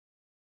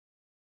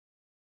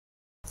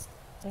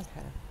Okay.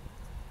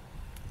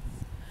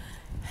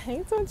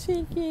 Hey, so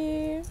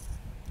cheeky.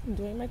 I'm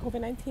doing my COVID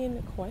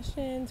 19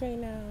 questions right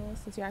now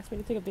since you asked me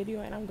to take a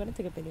video, and I'm going to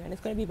take a video, and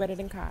it's going to be better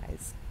than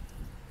Kai's.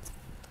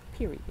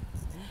 Period.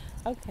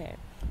 Okay.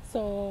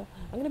 So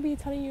I'm going to be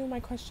telling you my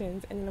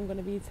questions, and then I'm going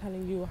to be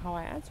telling you how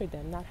I answered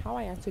them. Not how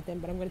I answered them,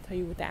 but I'm going to tell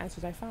you what the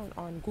answers I found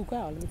on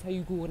Google. Let me tell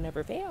you, Google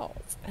never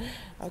fails.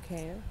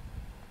 Okay.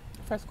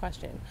 First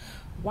question: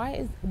 why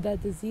is the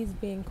disease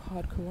being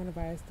called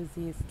coronavirus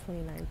disease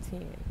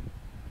 2019?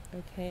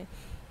 Okay.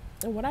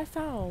 And what I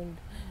found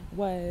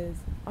was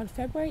on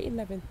February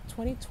 11th,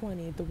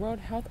 2020, the World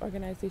Health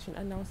Organization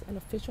announced an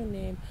official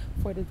name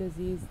for the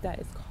disease that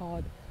is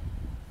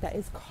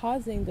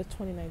causing the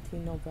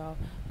 2019 novel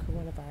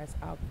coronavirus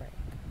outbreak.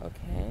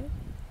 Okay.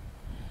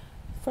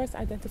 First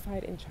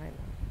identified in China.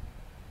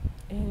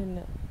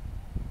 In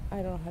I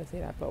don't know how to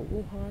say that, but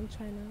Wuhan,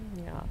 China.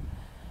 Yeah.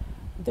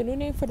 The new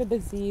name for the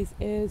disease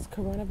is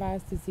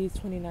coronavirus disease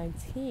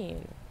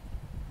 2019.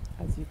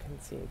 As you can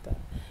see, the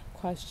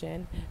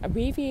question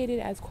abbreviated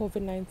as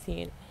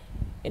COVID-19.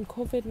 In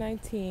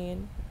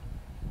COVID-19,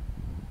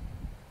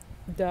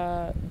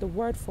 the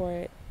word for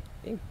it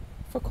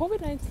for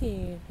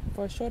COVID-19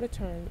 for a shorter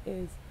term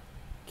is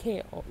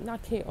KO,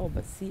 not KO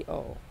but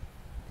CO.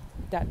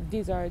 That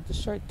these are the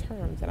short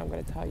terms that I'm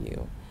going to tell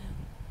you.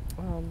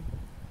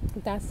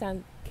 That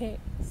stands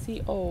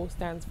CO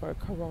stands for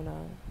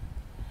corona.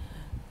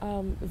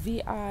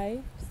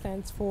 VI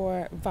stands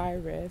for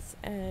virus,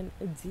 and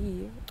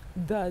the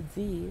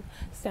D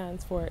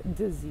stands for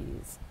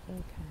disease.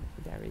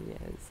 Okay, there it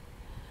is.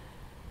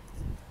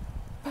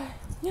 But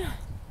yeah,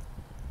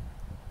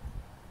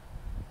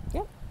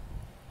 yep.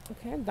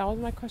 Okay, that was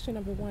my question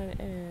number one,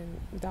 and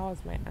that was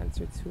my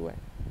answer to it.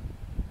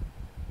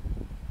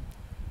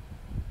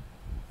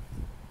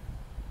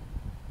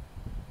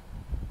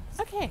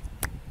 Okay,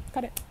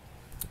 got it.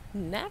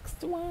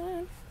 Next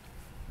one.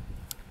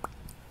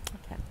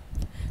 Okay,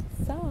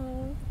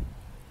 so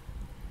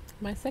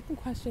my second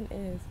question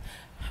is,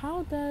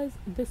 how does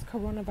this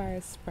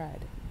coronavirus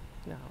spread?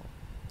 Now,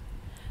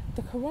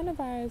 the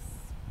coronavirus,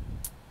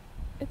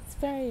 it's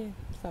very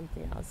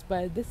something else,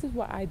 but this is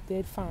what I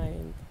did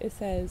find. It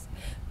says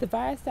the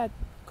virus that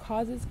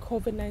causes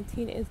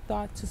COVID-19 is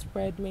thought to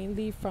spread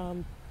mainly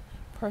from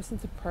person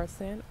to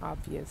person,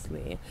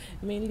 obviously,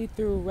 mainly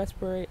through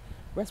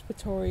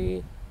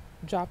respiratory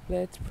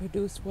droplets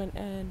produced when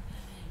an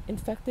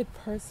infected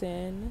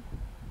person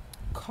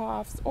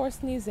coughs or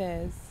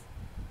sneezes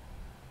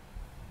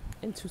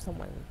into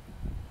someone,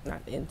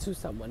 not into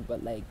someone,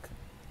 but like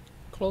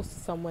close to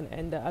someone,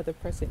 and the other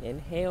person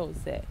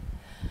inhales it.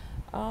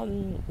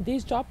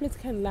 These droplets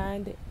can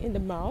land in the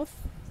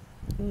mouth,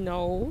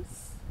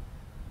 nose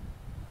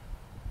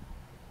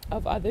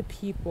of other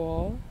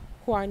people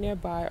who are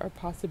nearby, or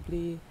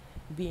possibly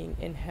being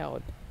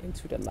inhaled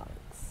into the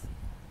lungs.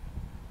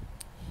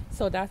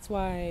 So that's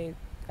why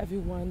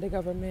everyone, the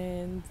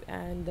government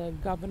and the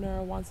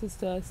governor, wants us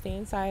to stay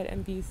inside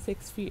and be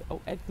 6 feet,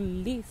 at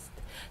least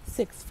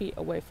 6 feet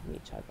away from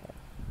each other.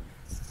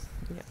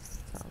 Yeah,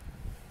 so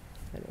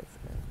it is.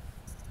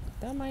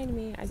 Don't mind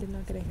me, I did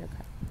not get a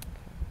haircut.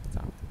 Okay,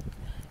 so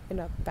in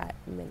a fat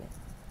minute.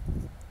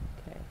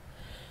 Okay.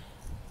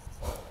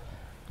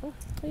 Oh,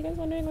 are you guys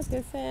wondering what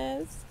this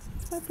is?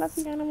 It's my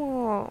fluffy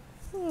animal.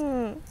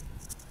 I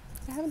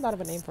haven't thought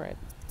of a name for it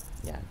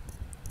yet.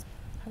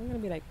 I'm gonna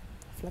be like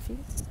Fluffy,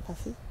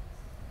 Puffy,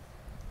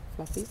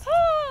 Fluffy.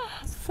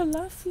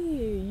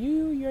 Fluffy.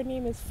 Your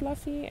name is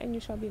Fluffy, and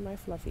you shall be my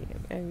Fluffy,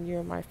 and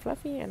you're my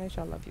Fluffy, and I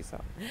shall love you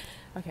so.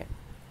 Okay.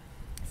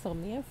 So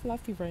me and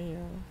Fluffy right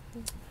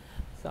here.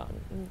 So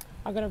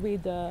I'm gonna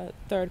read the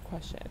third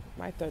question.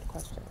 My third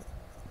question.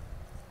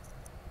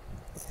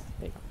 Okay,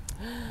 there you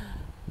go.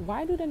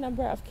 Why do the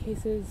number of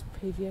cases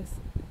previous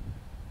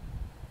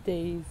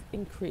days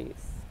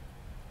increase?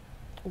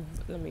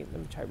 Let me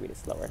try to read it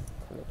slower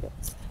to make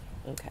it.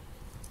 Okay.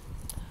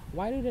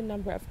 Why do the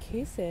number of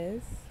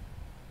cases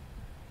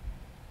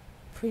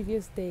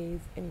previous days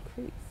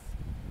increase?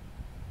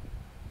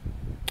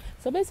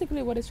 So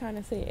basically what it's trying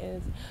to say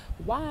is,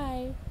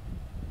 why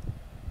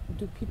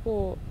do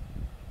people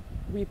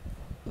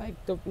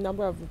like the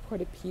number of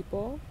reported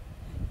people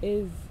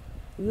is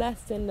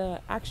less than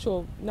the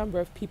actual number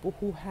of people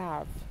who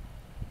have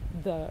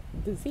the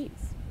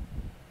disease?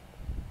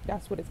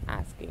 That's what it's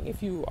asking,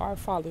 if you are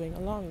following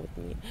along with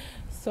me.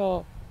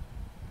 So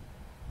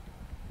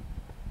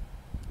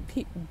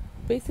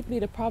basically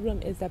the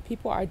problem is that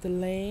people are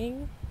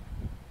delaying.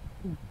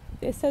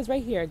 This says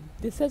right here,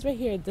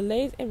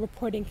 delays in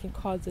reporting can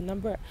cause the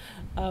number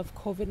of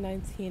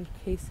COVID-19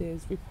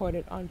 cases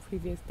reported on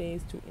previous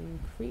days to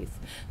increase.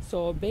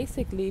 So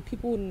basically,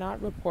 people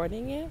not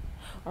reporting it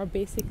are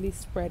basically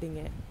spreading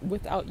it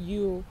without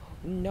you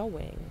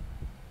knowing.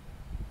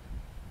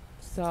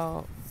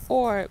 So,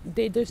 or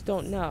they just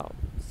don't know.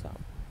 So,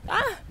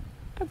 I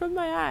broke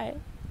my eye.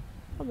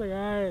 Oh my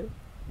God.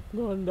 I'm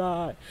gonna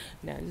die.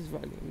 Nah, just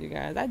fucking, you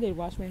guys. I did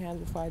wash my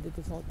hands before I did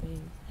this whole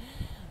thing.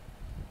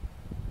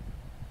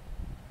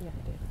 Yeah,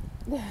 I did.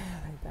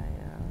 Like that,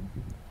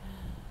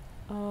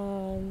 yeah.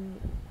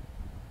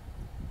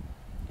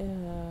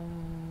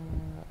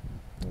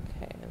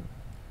 Okay.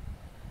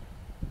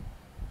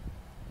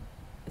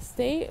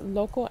 State,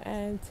 local,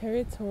 and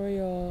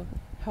territorial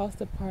health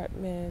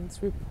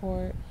departments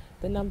report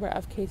the number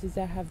of cases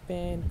that have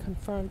been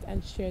confirmed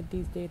and shared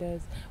these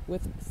data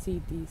with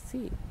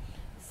CDC.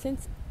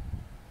 Since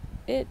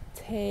it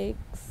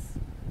takes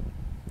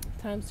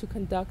time to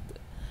conduct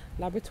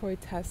laboratory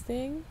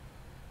testing,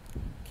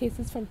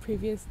 cases from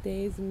previous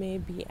days may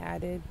be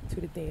added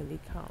to the daily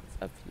counts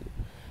a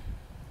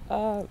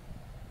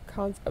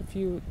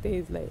few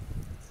days late.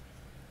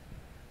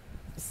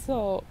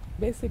 So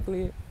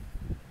basically,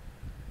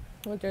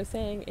 what they're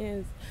saying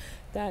is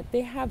that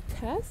they have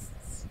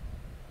tests.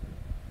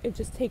 It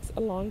just takes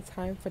a long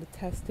time for the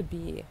test to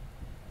be,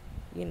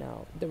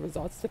 the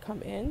results to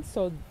come in.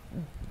 So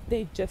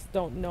they just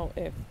don't know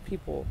if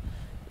people,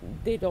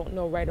 they don't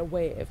know right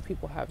away if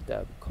people have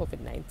the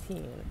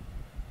COVID-19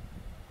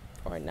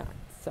 or not.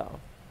 So,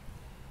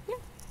 yeah.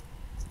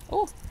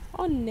 Oh,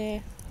 nah.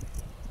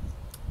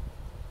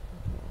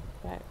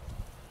 But,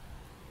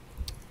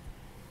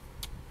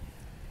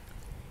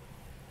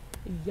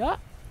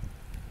 yup.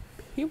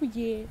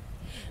 Period.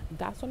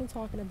 That's what I'm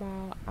talking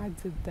about. I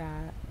did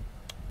that.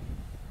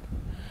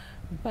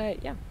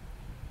 But yeah,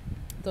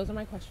 those are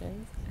my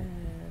questions,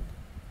 and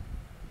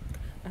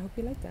I hope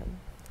you like them.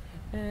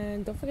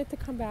 And don't forget to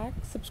come back,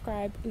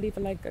 subscribe, leave a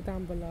like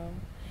down below.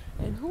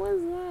 And who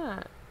is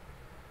that?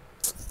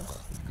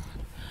 Oh my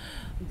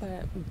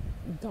god.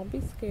 But don't be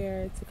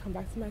scared to come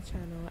back to my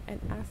channel and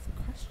ask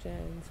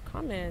questions.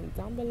 Comment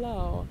down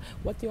below.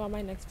 What do you want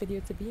my next video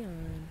to be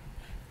on?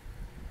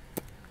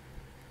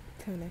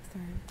 Till next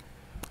time.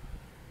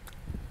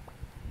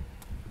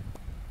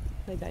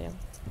 Like that, y'all.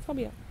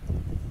 Phobia.